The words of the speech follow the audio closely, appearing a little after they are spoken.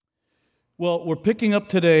Well, we're picking up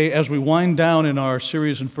today, as we wind down in our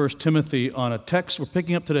series in 1 Timothy, on a text. We're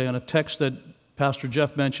picking up today on a text that Pastor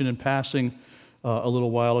Jeff mentioned in passing a little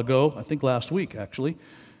while ago, I think last week, actually.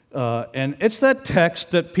 And it's that text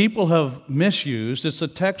that people have misused. It's a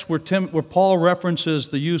text where Paul references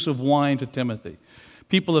the use of wine to Timothy.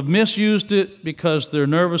 People have misused it because they're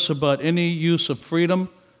nervous about any use of freedom,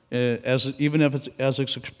 even if it's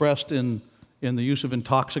expressed in the use of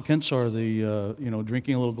intoxicants or the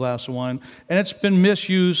drinking a little glass of wine, and it's been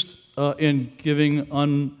misused in giving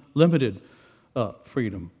unlimited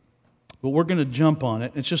freedom. But we're going to jump on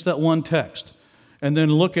it. It's just that one text, and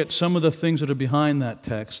then look at some of the things that are behind that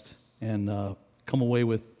text, and come away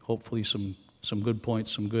with hopefully some good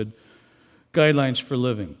points, some good guidelines for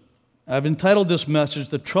living. I've entitled this message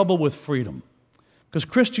 "The Trouble with Freedom," because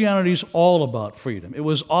Christianity is all about freedom. It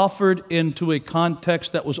was offered into a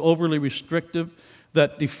context that was overly restrictive,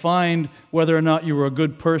 that defined whether or not you were a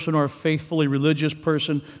good person or a faithfully religious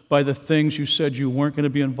person by the things you said you weren't going to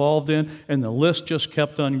be involved in, and the list just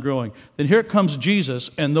kept on growing. Then here comes Jesus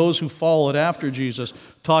and those who followed after Jesus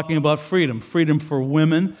talking about freedom. Freedom for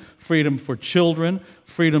women, freedom for children,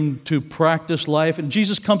 freedom to practice life. And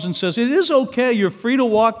Jesus comes and says, it is okay, you're free to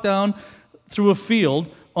walk down through a field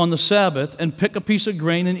on the Sabbath and pick a piece of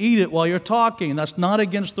grain and eat it while you're talking. And that's not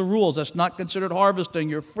against the rules. That's not considered harvesting.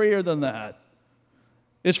 You're freer than that.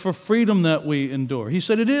 It's for freedom that we endure. He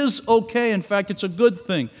said it is okay. In fact, it's a good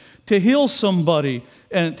thing to heal somebody,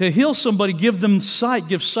 and to heal somebody, give them sight,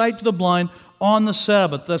 give sight to the blind on the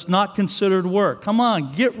Sabbath. That's not considered work. Come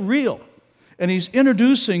on, get real. And he's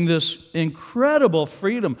introducing this incredible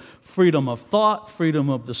freedom of thought, freedom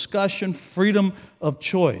of discussion, freedom of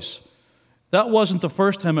choice. That wasn't the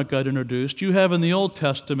first time it got introduced. You have in the Old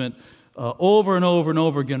Testament over and over and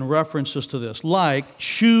over again references to this, like,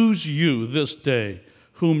 choose you this day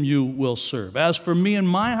whom you will serve. As for me and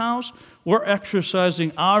my house, we're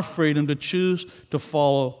exercising our freedom to choose to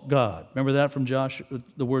follow God. Remember that from Joshua,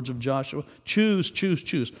 the words of Joshua? Choose, choose,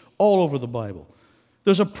 choose, all over the Bible.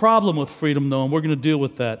 There's a problem with freedom, though, and we're going to deal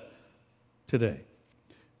with that today.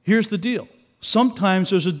 Here's the deal. Sometimes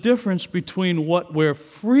there's a difference between what we're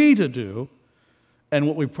free to do and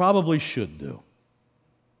what we probably should do.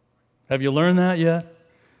 Have you learned that yet?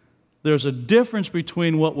 There's a difference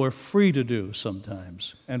between what we're free to do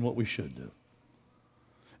sometimes and what we should do.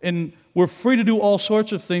 And we're free to do all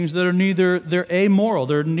sorts of things that they're amoral.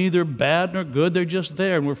 They're neither bad nor good. They're just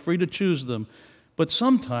there, and we're free to choose them. But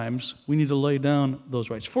sometimes we need to lay down those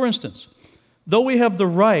rights. For instance, though we have the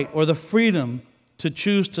right or the freedom to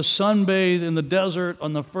choose to sunbathe in the desert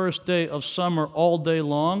on the first day of summer all day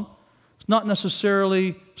long, it's not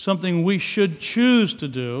necessarily something we should choose to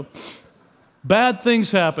do. Bad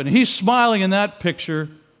things happen. He's smiling in that picture.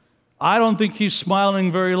 I don't think he's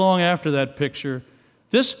smiling very long after that picture.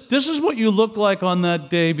 This is what you look like on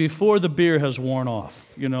that day before the beer has worn off.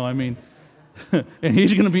 And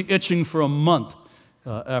he's going to be itching for a month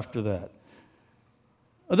after that.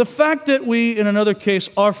 The fact that we, in another case,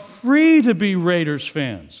 are free to be Raiders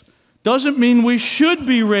fans doesn't mean we should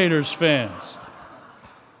be Raiders fans.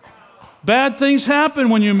 Bad things happen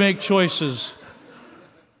when you make choices.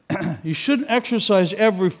 You shouldn't exercise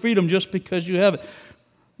every freedom just because you have it.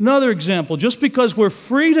 Another example, just because we're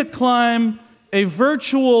free to climb a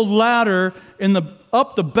virtual ladder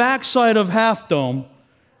up the backside of Half Dome,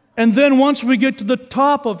 and then once we get to the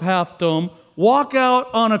top of Half Dome, walk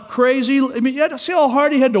out on a crazy, see how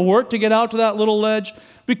hard he had to work to get out to that little ledge?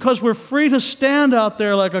 Because we're free to stand out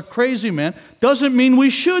there like a crazy man, doesn't mean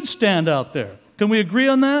we should stand out there. Can we agree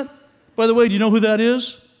on that? By the way, do you know who that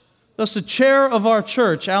is? That's the chair of our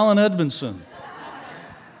church, Alan Edmondson.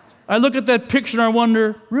 I look at that picture and I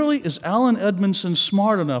wonder, really, is Alan Edmondson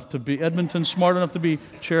smart enough to be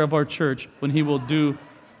chair of our church when he will do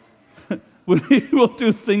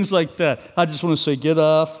things like that? I just want to say, get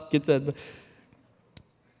off, get that.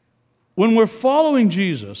 When we're following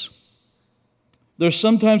Jesus, there's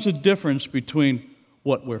sometimes a difference between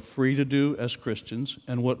what we're free to do as Christians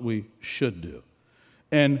and what we should do.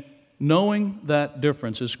 And knowing that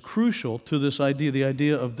difference is crucial to the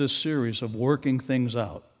idea of this series of working things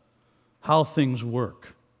out, how things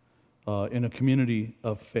work in a community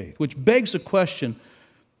of faith. Which begs the question,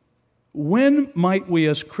 when might we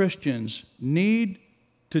as Christians need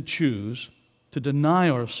to choose to deny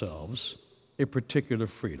ourselves a particular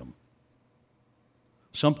freedom?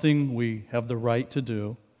 Something we have the right to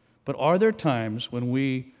do, but are there times when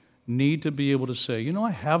we need to be able to say,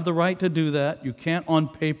 I have the right to do that. You can't on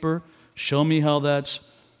paper show me how that's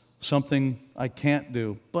something I can't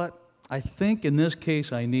do. But I think in this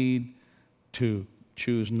case I need to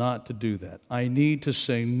choose not to do that. I need to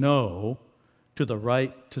say no to the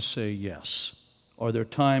right to say yes? Are there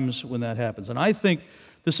times when that happens? And I think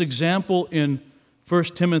this example in 1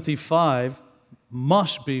 Timothy 5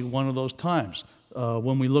 must be one of those times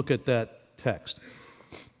when we look at that text.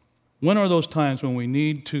 When are those times when we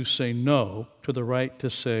need to say no to the right to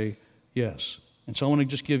say yes? And so I want to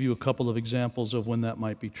just give you a couple of examples of when that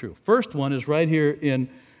might be true. First one is right here in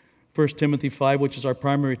 1 Timothy 5, which is our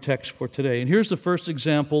primary text for today. And here's the first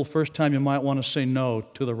example, first time you might want to say no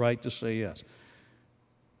to the right to say yes.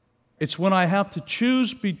 It's when I have to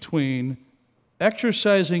choose between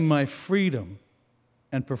exercising my freedom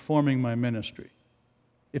and performing my ministry.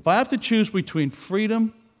 If I have to choose between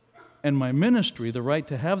freedom and my ministry, the right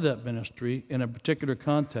to have that ministry in a particular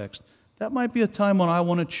context, that might be a time when I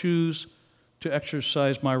want to choose to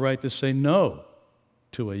exercise my right to say no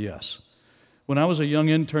to a yes. When I was a young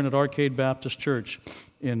intern at Arcade Baptist Church,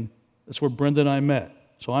 that's where Brenda and I met.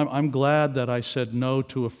 So I'm glad that I said no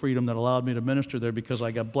to a freedom that allowed me to minister there, because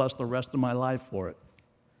I got blessed the rest of my life for it.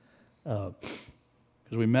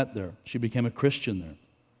 Because we met there. She became a Christian there.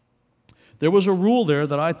 There was a rule there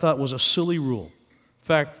that I thought was a silly rule. In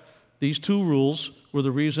fact, these two rules were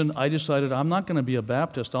the reason I decided I'm not going to be a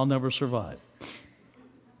Baptist. I'll never survive.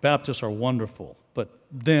 Baptists are wonderful, but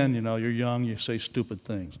then, you're young, you say stupid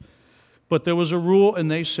things. But there was a rule, and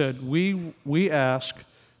they said, we ask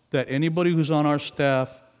that anybody who's on our staff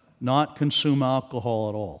not consume alcohol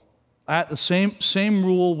at all. At the same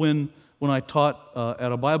rule when I taught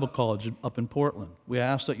at a Bible college up in Portland. We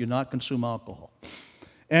asked that you not consume alcohol.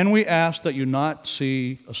 And we asked that you not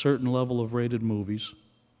see a certain level of rated movies.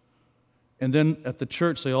 And then at the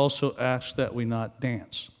church, they also asked that we not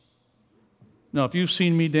dance. Now, if you've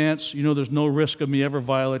seen me dance, you know there's no risk of me ever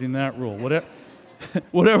violating that rule.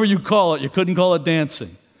 Whatever you call it, you couldn't call it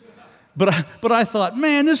dancing. But I thought,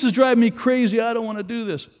 man, this is driving me crazy. I don't want to do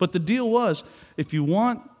this. But the deal was, if you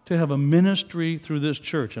want to have a ministry through this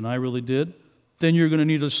church, and I really did, then you're going to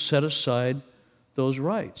need to set aside those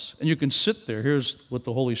rights. And you can sit there. Here's what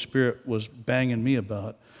the Holy Spirit was banging me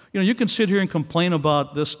about. You can sit here and complain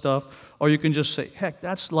about this stuff, or you can just say, heck,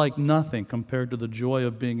 that's like nothing compared to the joy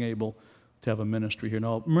of being able to have a ministry here.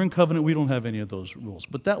 Now, Marin Covenant, we don't have any of those rules,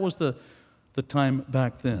 but that was the time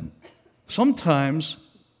back then. Sometimes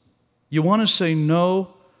you want to say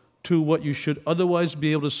no to what you should otherwise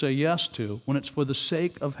be able to say yes to when it's for the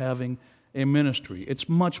sake of having a ministry. It's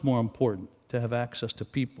much more important to have access to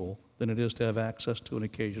people than it is to have access to an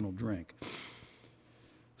occasional drink.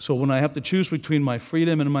 So when I have to choose between my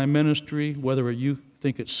freedom and my ministry, whether you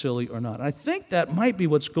think it's silly or not, I think that might be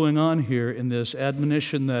what's going on here in this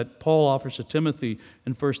admonition that Paul offers to Timothy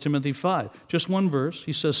in 1 Timothy 5. Just one verse.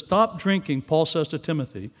 He says, stop drinking, Paul says to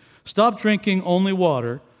Timothy, stop drinking only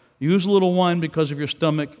water, use a little wine because of your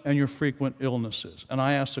stomach and your frequent illnesses. And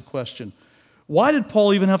I ask the question, why did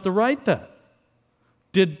Paul even have to write that?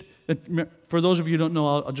 For those of you who don't know,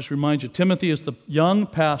 I'll just remind you, Timothy is the young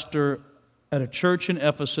pastor at a church in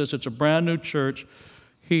Ephesus. It's a brand new church.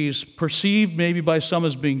 He's perceived maybe by some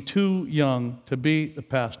as being too young to be the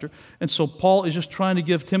pastor. And so Paul is just trying to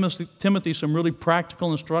give Timothy some really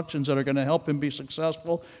practical instructions that are going to help him be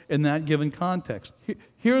successful in that given context.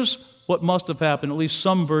 Here's what must have happened, at least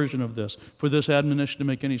some version of this, for this admonition to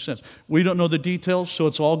make any sense. We don't know the details, so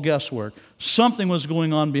it's all guesswork. Something was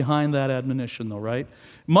going on behind that admonition, though, right?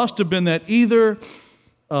 It must have been that either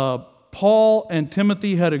Paul and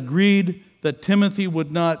Timothy had agreed that Timothy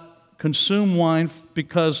would not consume wine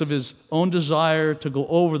because of his own desire to go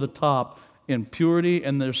over the top in purity,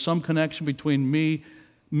 and there's some connection between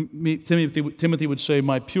Timothy would say,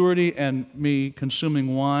 my purity and me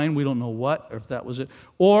consuming wine. We don't know what, or if that was it.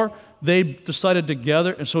 Or they decided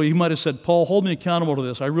together, and so he might have said, Paul, hold me accountable to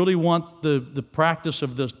this. I really want the practice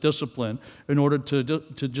of this discipline in order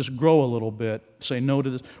to just grow a little bit, say no to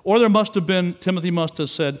this. Or Timothy must have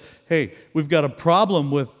said, hey, we've got a problem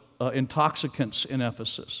with intoxicants in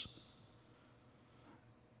Ephesus.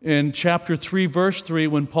 In chapter 3, verse 3,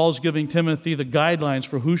 when Paul's giving Timothy the guidelines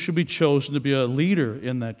for who should be chosen to be a leader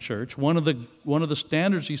in that church, one of the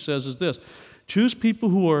standards he says is this: choose people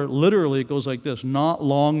who are, literally, it goes like this, not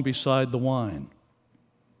long beside the wine.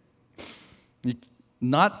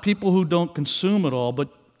 Not people who don't consume it all, but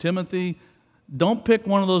Timothy, don't pick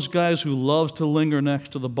one of those guys who loves to linger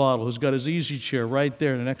next to the bottle, who's got his easy chair right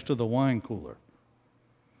there next to the wine cooler.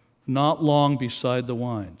 Not long beside the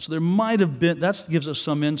wine. So there might have been, that gives us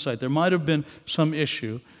some insight, there might have been some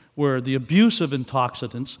issue where the abuse of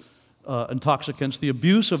intoxicants, the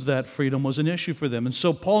abuse of that freedom was an issue for them. And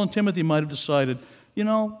so Paul and Timothy might have decided,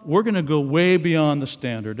 we're going to go way beyond the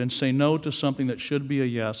standard and say no to something that should be a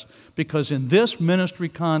yes, because in this ministry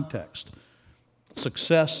context,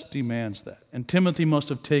 success demands that. And Timothy must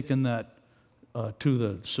have taken that to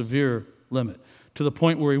the severe limit, to the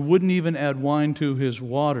point where he wouldn't even add wine to his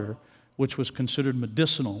water, which was considered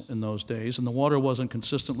medicinal in those days, and the water wasn't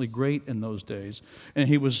consistently great in those days, and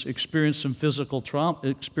he was experiencing physical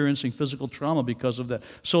trauma because of that.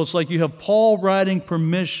 So it's like you have Paul writing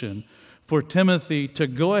permission for Timothy to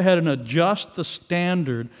go ahead and adjust the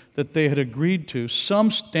standard that they had agreed to,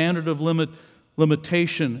 some standard of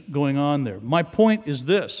limitation going on there. My point is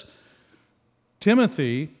this: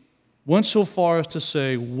 Timothy went so far as to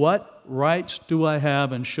say, what rights do I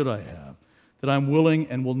have and should I have that I'm willing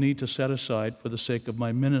and will need to set aside for the sake of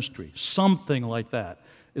my ministry? Something like that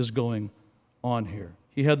is going on here.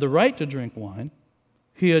 He had the right to drink wine.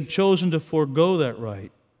 He had chosen to forego that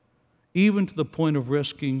right, even to the point of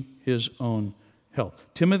risking his own health.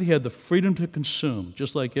 Timothy had the freedom to consume,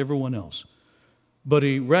 just like everyone else. But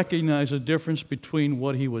he recognized the difference between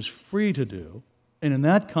what he was free to do, and in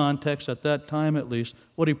that context, at that time at least,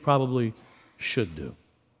 what he probably should do.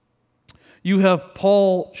 You have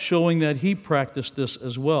Paul showing that he practiced this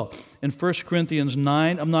as well. In 1 Corinthians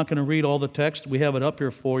 9, I'm not going to read all the text. We have it up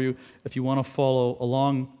here for you if you want to follow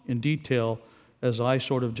along in detail as I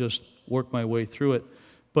sort of just work my way through it.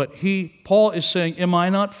 But Paul is saying, am I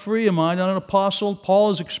not free? Am I not an apostle? Paul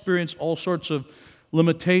has experienced all sorts of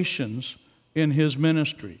limitations in his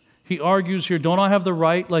ministry. He argues here, don't I have the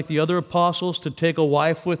right, like the other apostles, to take a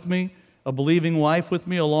wife with me, a believing wife with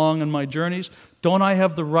me along in my journeys? Don't I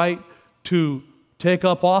have the right to take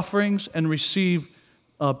up offerings and receive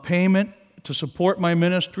payment to support my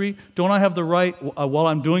ministry? Don't I have the right, while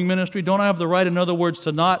I'm doing ministry, don't I have the right, in other words,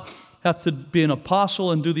 to not have to be an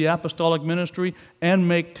apostle and do the apostolic ministry and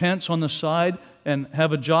make tents on the side and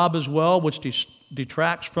have a job as well, which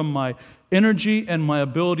detracts from my energy and my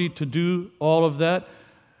ability to do all of that?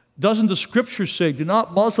 Doesn't the Scripture say, do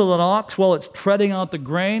not muzzle an ox while it's treading out the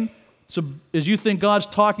grain? So, as you think God's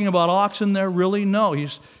talking about oxen there, really? No,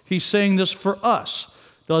 he's saying this for us,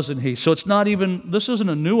 doesn't he? So it's not even, this isn't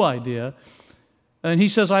a new idea. And he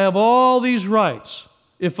says, I have all these rights.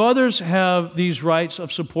 If others have these rights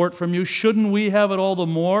of support from you, shouldn't we have it all the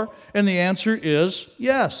more? And the answer is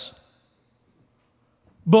yes.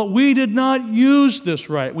 But we did not use this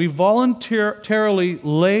right. We voluntarily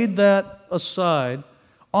laid that aside.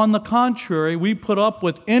 On the contrary, we put up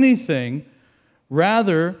with anything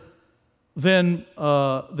rather than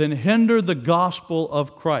hinder the gospel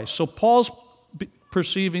of Christ. So Paul's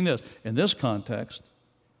perceiving this. In this context,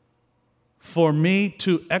 for me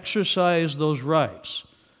to exercise those rights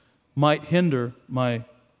might hinder my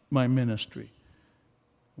ministry.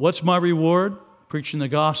 What's my reward? Preaching the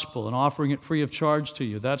gospel and offering it free of charge to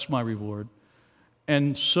you. That's my reward.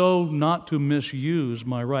 And so not to misuse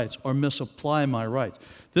my rights or misapply my rights.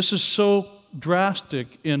 This is so drastic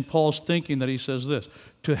in Paul's thinking that he says this: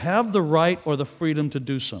 to have the right or the freedom to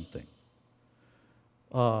do something,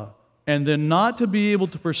 and then not to be able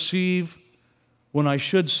to perceive when I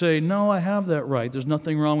should say, no, I have that right. There's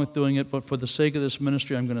nothing wrong with doing it, but for the sake of this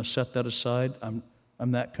ministry, I'm going to set that aside.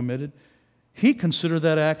 I'm that committed. He considers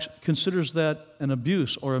that an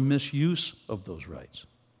abuse or a misuse of those rights.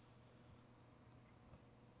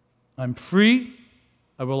 I'm free.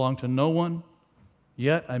 I belong to no one.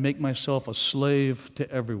 Yet I make myself a slave to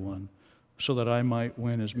everyone so that I might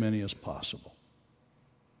win as many as possible.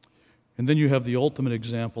 And then you have the ultimate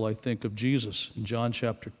example, I think, of Jesus in John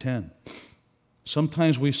chapter 10.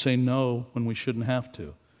 Sometimes we say no when we shouldn't have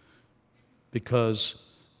to because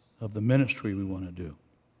of the ministry we want to do.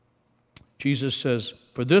 Jesus says,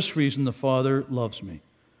 for this reason the Father loves me,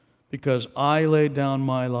 because I laid down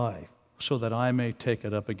my life so that I may take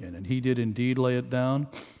it up again. And he did indeed lay it down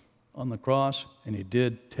on the cross, and he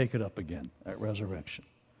did take it up again at resurrection.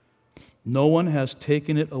 No one has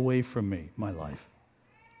taken it away from me, my life.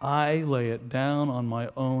 I lay it down on my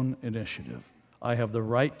own initiative. I have the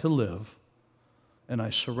right to live, and I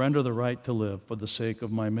surrender the right to live for the sake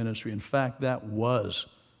of my ministry. In fact, that was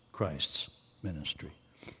Christ's ministry.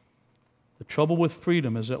 The trouble with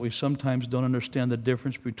freedom is that we sometimes don't understand the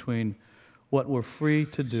difference between what we're free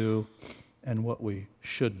to do and what we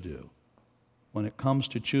should do. When it comes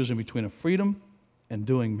to choosing between a freedom and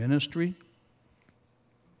doing ministry,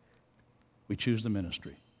 we choose the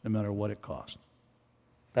ministry, no matter what it costs.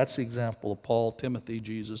 That's the example of Paul, Timothy,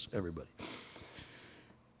 Jesus, everybody.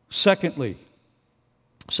 Secondly,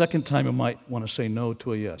 second time you might want to say no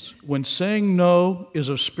to a yes. When saying no is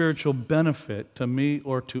of spiritual benefit to me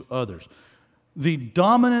or to others, a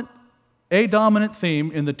dominant theme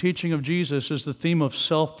in the teaching of Jesus is the theme of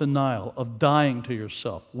self-denial, of dying to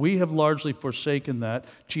yourself. We have largely forsaken that.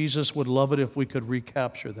 Jesus would love it if we could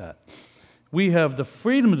recapture that. We have the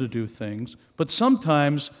freedom to do things, but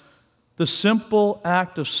sometimes The simple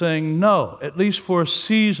act of saying no, at least for a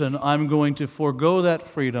season, I'm going to forego that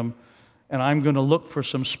freedom and I'm going to look for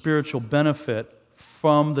some spiritual benefit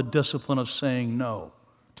from the discipline of saying no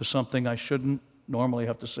to something I shouldn't normally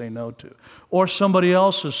have to say no to, or somebody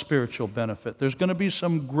else's spiritual benefit. There's going to be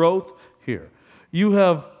some growth here. You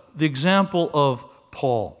have the example of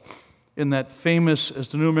Paul in that famous, as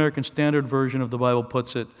the New American Standard Version of the Bible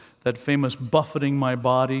puts it, that famous buffeting my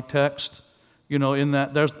body text. You know, in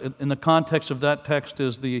the context of that text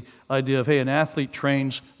is the idea of, hey, an athlete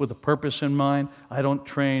trains with a purpose in mind. I don't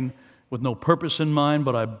train with no purpose in mind,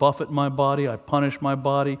 but I buffet my body, I punish my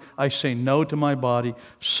body, I say no to my body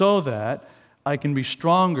so that I can be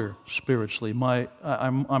stronger spiritually.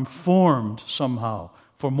 I'm formed somehow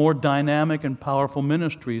for more dynamic and powerful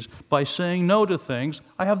ministries by saying no to things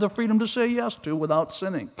I have the freedom to say yes to without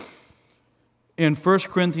sinning. In 1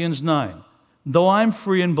 Corinthians 9, though I'm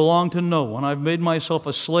free and belong to no one, I've made myself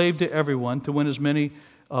a slave to everyone to win as many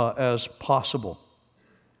as possible.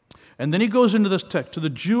 And then he goes into this text, to the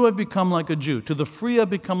Jew I've become like a Jew, to the free I've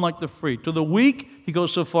become like the free, to the weak, he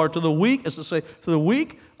goes so far, to the weak, as to say, to the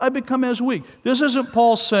weak I become as weak. This isn't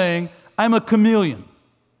Paul saying, I'm a chameleon.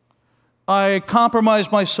 I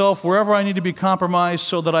compromise myself wherever I need to be compromised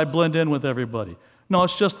so that I blend in with everybody. No,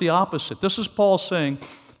 it's just the opposite. This is Paul saying,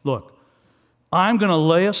 look, I'm going to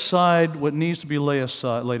lay aside what needs to be laid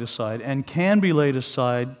aside and can be laid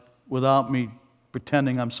aside without me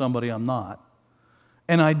pretending I'm somebody I'm not,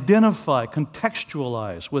 and identify,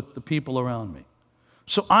 contextualize with the people around me.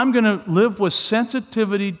 So I'm going to live with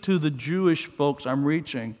sensitivity to the Jewish folks I'm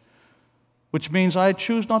reaching, which means I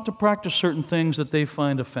choose not to practice certain things that they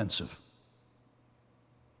find offensive.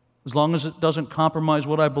 As long as it doesn't compromise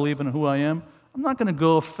what I believe in and who I am, I'm not going to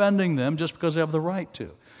go offending them just because I have the right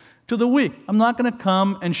to. To the weak, I'm not going to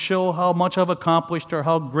come and show how much I've accomplished or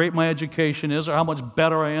how great my education is or how much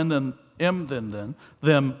better I am than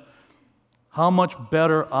them. How much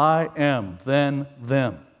better I am than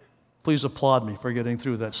them. Please applaud me for getting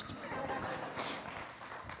through that.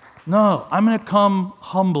 No, I'm going to come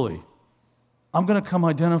humbly. I'm going to come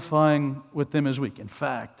identifying with them as weak. In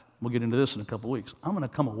fact, we'll get into this in a couple weeks. I'm going to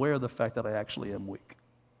come aware of the fact that I actually am weak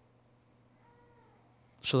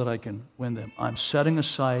so that I can win them. I'm setting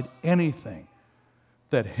aside anything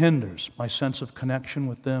that hinders my sense of connection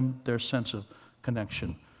with them, their sense of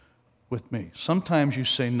connection with me. Sometimes you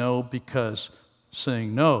say no because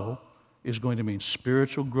saying no is going to mean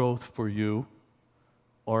spiritual growth for you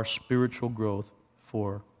or spiritual growth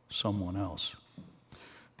for someone else.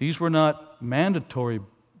 These were not mandatory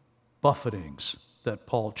buffetings that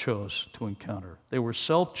Paul chose to encounter. They were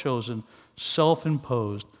self-chosen,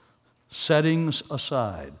 self-imposed settings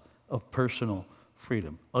aside of personal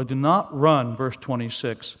freedom. I do not run, verse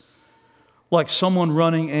 26, like someone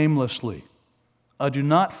running aimlessly. I do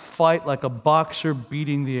not fight like a boxer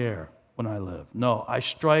beating the air when I live. No, I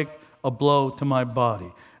strike a blow to my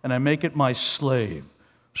body, and I make it my slave,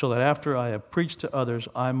 so that after I have preached to others,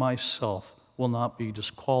 I myself will not be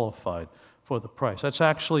disqualified for the price. That's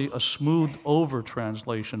actually a smoothed over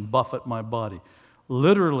translation, buffet my body.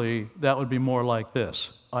 Literally, that would be more like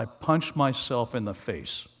this. I punch myself in the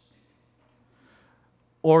face.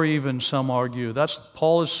 Or even some argue,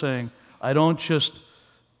 Paul is saying, I don't just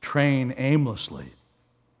train aimlessly.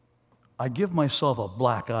 I give myself a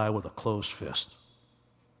black eye with a closed fist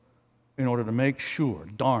in order to make sure,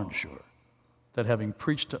 darn sure, that having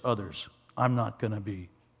preached to others, I'm not going to be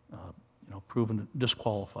proven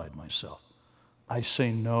disqualified myself. I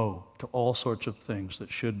say no to all sorts of things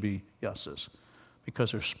that should be yeses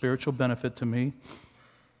because there's spiritual benefit to me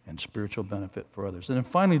and spiritual benefit for others. And then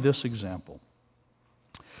finally, this example.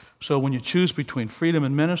 So when you choose between freedom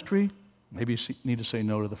and ministry, maybe you need to say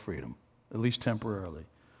no to the freedom, at least temporarily.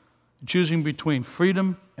 Choosing between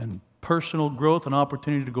freedom and personal growth, an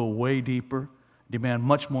opportunity to go way deeper, demand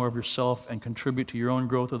much more of yourself, and contribute to your own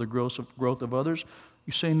growth or the growth of others,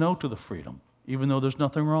 you say no to the freedom, even though there's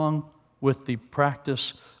nothing wrong with the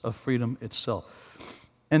practice of freedom itself.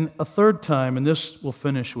 And a third time, and this we'll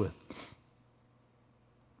finish with,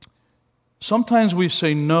 sometimes we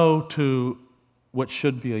say no to what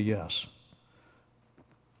should be a yes.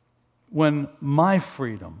 When my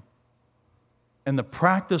freedom and the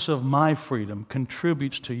practice of my freedom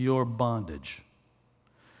contributes to your bondage.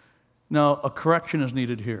 Now, a correction is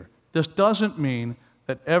needed here. This doesn't mean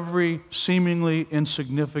that every seemingly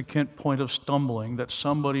insignificant point of stumbling that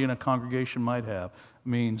somebody in a congregation might have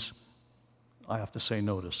means I have to say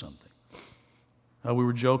no to something. We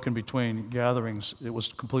were joking between gatherings. It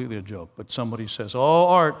was completely a joke, but somebody says, oh,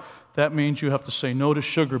 Art, that means you have to say no to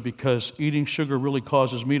sugar because eating sugar really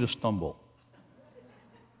causes me to stumble.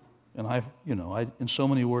 And I, in so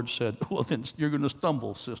many words said, well, then you're going to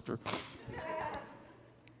stumble, sister.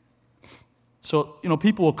 So,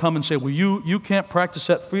 people will come and say, well, you can't practice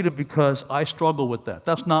that freedom because I struggle with that.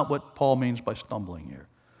 That's not what Paul means by stumbling here.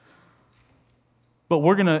 But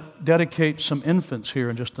we're going to dedicate some infants here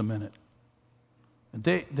in just a minute. And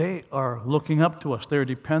they are looking up to us. They're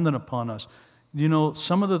dependent upon us.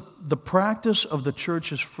 Some of the practice of the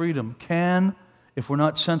church's freedom can, if we're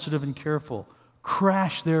not sensitive and careful,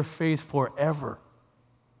 crash their faith forever.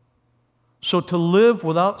 So to live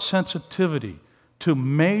without sensitivity to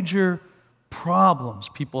major problems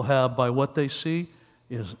people have by what they see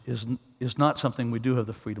is not something we do have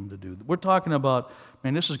the freedom to do. We're talking about,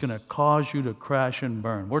 this is going to cause you to crash and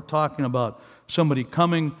burn. We're talking about somebody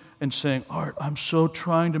coming and saying, Art, I'm so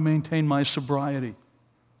trying to maintain my sobriety.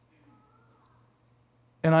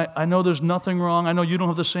 And I know there's nothing wrong. I know you don't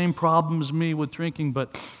have the same problem as me with drinking,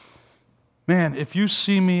 but man, if you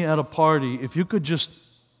see me at a party, if you could just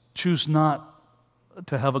choose not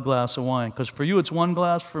to have a glass of wine, because for you it's one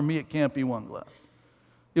glass, for me it can't be one glass.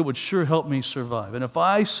 It would sure help me survive. And if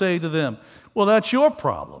I say to them, well, that's your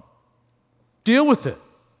problem, deal with it.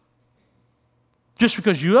 Just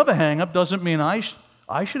because you have a hang-up doesn't mean I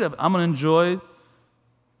should have. I'm going to enjoy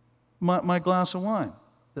my glass of wine.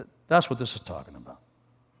 That's what this is talking about.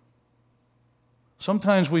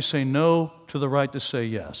 Sometimes we say no to the right to say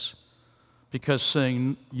yes, because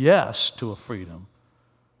saying yes to a freedom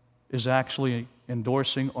is actually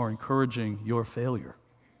endorsing or encouraging your failure,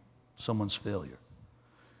 someone's failure.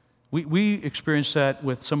 We experience that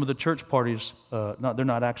with some of the church parties. They're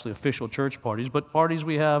not actually official church parties, but parties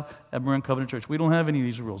we have at Marin Covenant Church. We don't have any of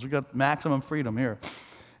these rules. We've got maximum freedom here.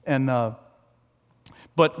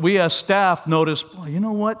 But we as staff notice, well, you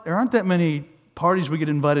know what? There aren't that many parties we get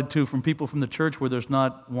invited to from people from the church where there's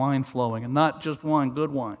not wine flowing, and not just wine,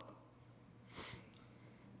 good wine.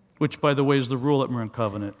 Which, by the way, is the rule at Marin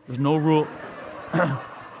Covenant. There's no rule.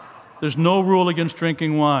 There's no rule against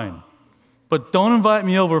drinking wine. But don't invite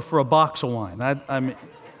me over for a box of wine.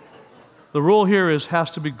 The rule here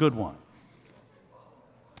has to be good wine.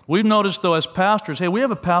 We've noticed, though, as pastors, hey, we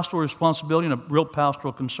have a pastoral responsibility and a real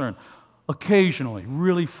pastoral concern. Occasionally,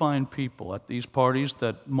 really fine people at these parties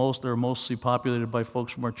that are mostly populated by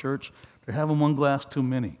folks from our church, they're having one glass too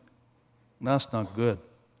many. That's not good.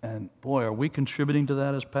 And boy, are we contributing to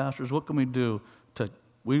that as pastors? What can we do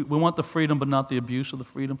we want the freedom, but not the abuse of the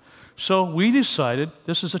freedom. So we decided,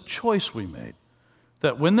 this is a choice we made,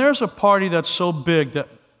 that when there's a party that's so big that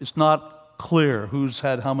it's not clear who's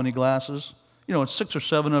had how many glasses, it's 6 or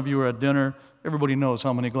 7 of you are at dinner, everybody knows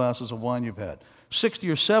how many glasses of wine you've had. 60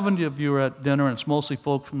 or 70 of you are at dinner, and it's mostly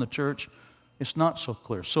folks from the church. It's not so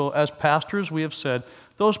clear. So as pastors, we have said,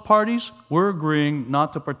 those parties, we're agreeing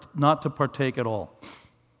not to partake at all.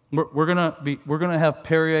 We're gonna have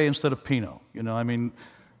Perrier instead of Pinot,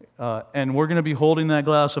 and we're gonna be holding that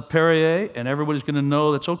glass of Perrier, and everybody's gonna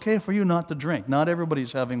know it's okay for you not to drink. Not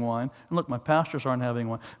everybody's having wine. And look, my pastors aren't having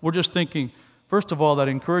wine. We're just thinking, first of all, that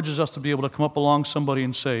encourages us to be able to come up along somebody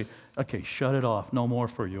and say, okay, shut it off, no more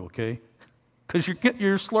for you, okay? Because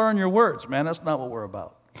you're slurring your words, man. That's not what we're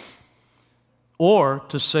about. Or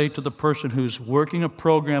to say to the person who's working a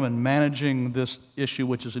program and managing this issue,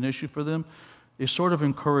 which is an issue for them, it sort of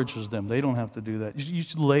encourages them. They don't have to do that. You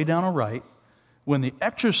should lay down a right when the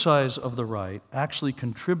exercise of the right actually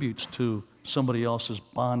contributes to somebody else's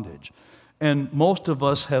bondage. And most of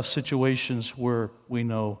us have situations where we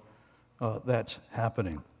know that's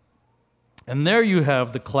happening. And there you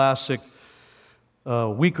have the classic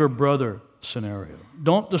weaker brother scenario.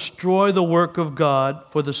 Don't destroy the work of God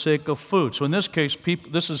for the sake of food. So in this case,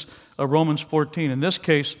 this is Romans 14. In this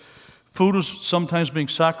case, food was sometimes being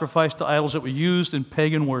sacrificed to idols that were used in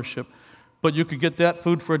pagan worship, but you could get that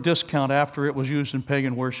food for a discount after it was used in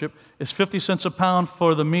pagan worship. It's 50 cents a pound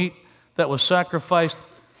for the meat that was sacrificed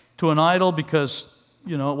to an idol because,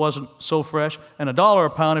 it wasn't so fresh, and $1 a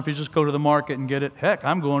pound if you just go to the market and get it. Heck,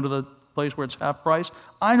 I'm going to the place where it's half price.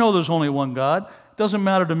 I know there's only one God. It doesn't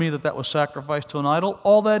matter to me that was sacrificed to an idol.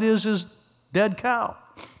 All that is dead cow.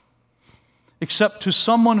 Except to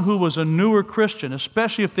someone who was a newer Christian,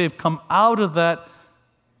 especially if they've come out of that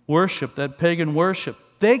worship, that pagan worship,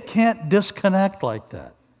 they can't disconnect like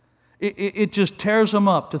that. It just tears them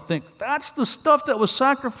up to think, that's the stuff that was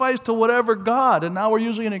sacrificed to whatever God, and now we're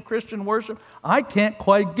using it in Christian worship. I can't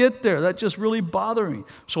quite get there. That just really bothers me.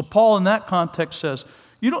 So Paul, in that context, says,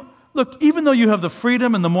 look, even though you have the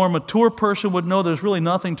freedom and the more mature person would know there's really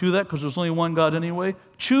nothing to that because there's only one God anyway,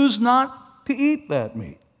 choose not to eat that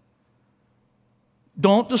meat.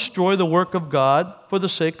 Don't destroy the work of God for the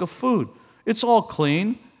sake of food. It's all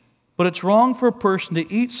clean, But it's wrong for a person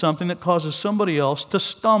to eat something that causes somebody else to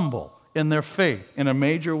stumble in their faith in a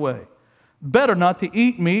major way. Better not to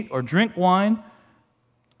eat meat or drink wine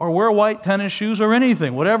or wear white tennis shoes or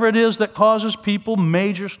anything, whatever it is that causes people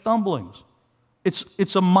major stumblings.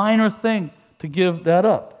 It's a minor thing to give that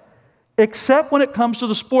up, except when it comes to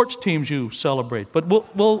the sports teams you celebrate. But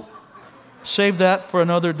we'll save that for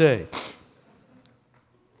another day.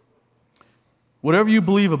 Whatever you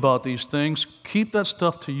believe about these things, keep that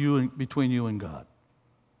stuff to you and between you and God.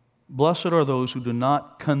 Blessed are those who do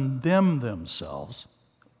not condemn themselves,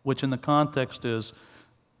 which in the context is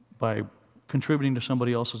by contributing to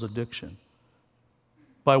somebody else's addiction,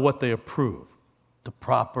 by what they approve, the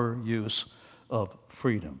proper use of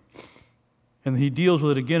freedom. And he deals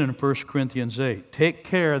with it again in 1 Corinthians 8. Take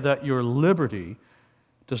care that your liberty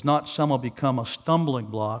does not somehow become a stumbling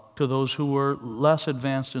block to those who are less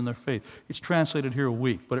advanced in their faith. It's translated here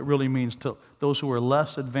weak, but it really means to those who are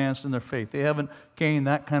less advanced in their faith. They haven't gained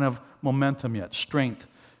that kind of momentum yet, strength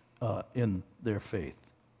in their faith.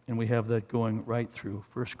 And we have that going right through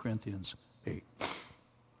 1 Corinthians 8.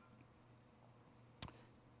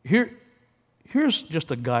 Here's just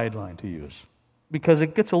a guideline to use, because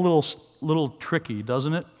it gets a little tricky,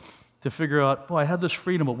 doesn't it? To figure out, I have this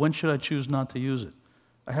freedom, but when should I choose not to use it?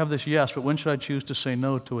 I have this yes, but when should I choose to say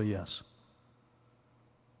no to a yes?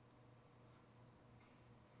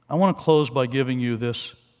 I want to close by giving you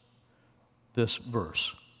this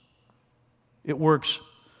verse. It works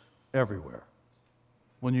everywhere.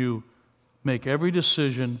 When you make every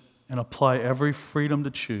decision and apply every freedom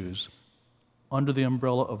to choose under the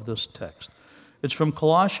umbrella of this text. It's from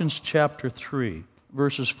Colossians chapter 3,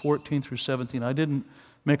 verses 14 through 17. I didn't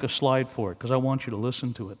make a slide for it because I want you to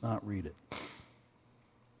listen to it, not read it.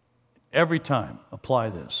 Every time, apply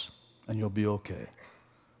this, and you'll be okay.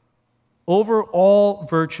 Over all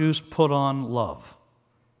virtues, put on love,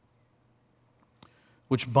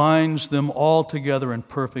 which binds them all together in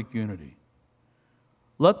perfect unity.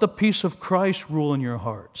 Let the peace of Christ rule in your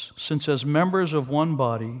hearts, since as members of one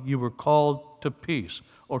body you were called to peace,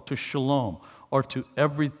 or to shalom, or to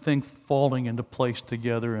everything falling into place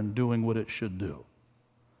together and doing what it should do,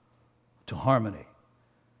 to harmony.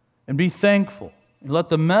 And be thankful, and let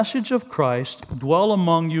the message of Christ dwell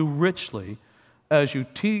among you richly as you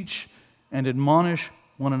teach and admonish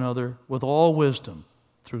one another with all wisdom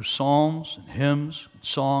through psalms and hymns and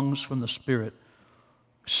songs from the Spirit,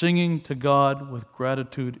 singing to God with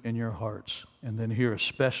gratitude in your hearts. And then here,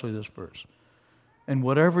 especially this verse. And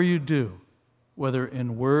whatever you do, whether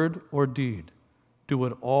in word or deed, do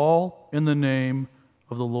it all in the name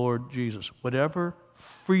of the Lord Jesus. Whatever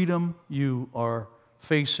freedom you are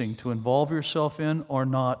facing to involve yourself in or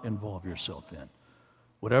not involve yourself in,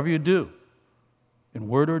 whatever you do, in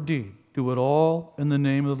word or deed, do it all in the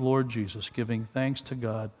name of the Lord Jesus, giving thanks to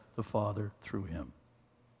God the Father through Him.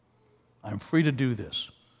 I'm free to do this.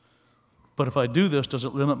 But if I do this, does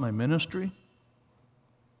it limit my ministry?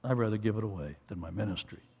 I'd rather give it away than my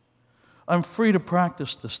ministry. I'm free to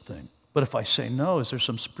practice this thing. But if I say no, is there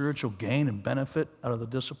some spiritual gain and benefit out of the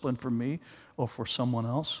discipline for me or for someone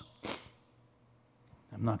else?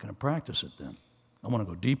 I'm not going to practice it then. I want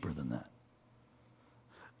to go deeper than that.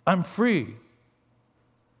 I'm free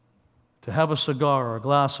to have a cigar or a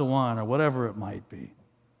glass of wine or whatever it might be.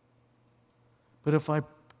 But if I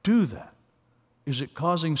do that, is it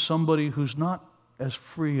causing somebody who's not as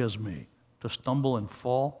free as me to stumble and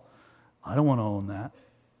fall? I don't want to own that.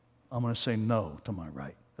 I'm going to say no to my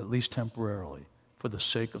right, at least temporarily, for the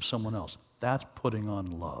sake of someone else. That's putting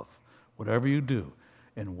on love. Whatever you do,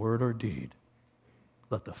 in word or deed,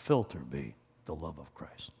 let the filter be the love of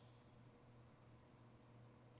Christ.